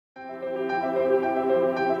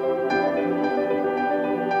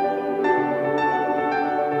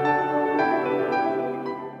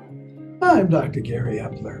I'm Dr. Gary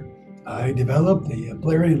Epler. I developed the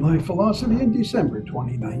Eplerian Life Philosophy in December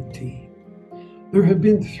 2019. There have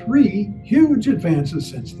been 3 huge advances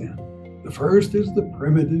since then. The first is the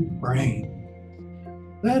primitive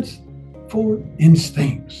brain. That's for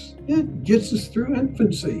instincts. It gets us through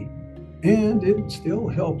infancy, and it still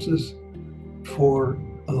helps us for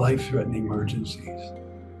life-threatening emergencies.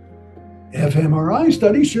 fMRI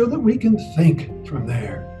studies show that we can think from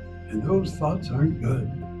there, and those thoughts aren't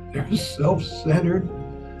good. They're self-centered,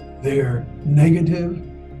 they're negative,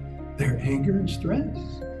 they're anger and stress.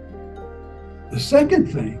 The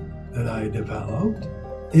second thing that I developed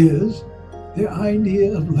is the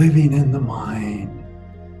idea of living in the mind.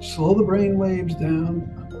 Slow the brain waves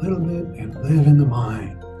down a little bit and live in the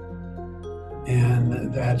mind.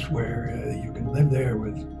 And that's where you can live there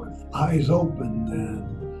with eyes open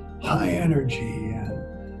and high energy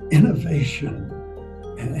and innovation.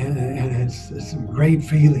 And it's some great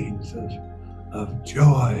feelings of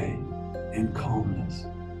joy and calmness.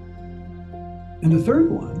 And the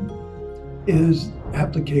third one is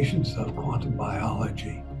applications of quantum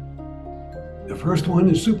biology. The first one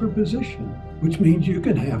is superposition, which means you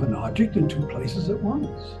can have an object in 2 places at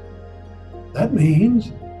once. That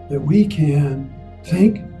means that we can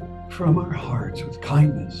think from our hearts with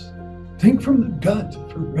kindness, think from the gut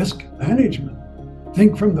for risk management,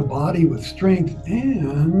 think from the body with strength,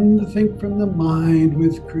 and think from the mind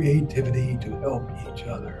with creativity to help each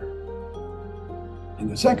other. And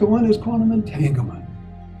the second one is quantum entanglement.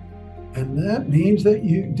 And that means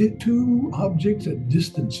that 2 objects at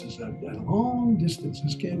distances, at long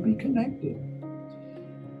distances, can be connected.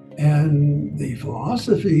 And the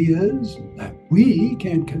philosophy is that we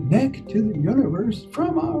can connect to the universe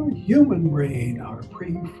from our human brain, our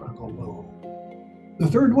prefrontal lobe. The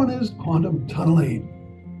third one is quantum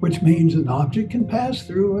tunneling, which means an object can pass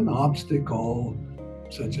through an obstacle,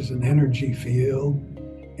 such as an energy field,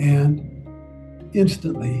 and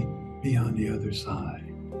instantly be on the other side.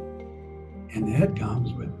 And that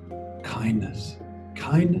comes with kindness,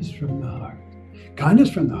 kindness from the heart. Kindness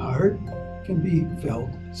from the heart can be felt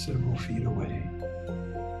several feet away.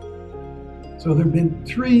 So there have been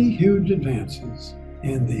 3 huge advances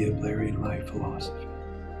in the Eplerian Life Philosophy.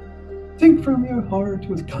 Think from your heart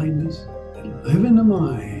with kindness and live in the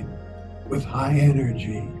mind with high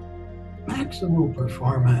energy, maximal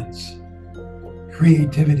performance,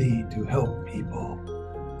 creativity to help people,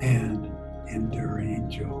 and enduring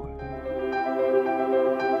joy.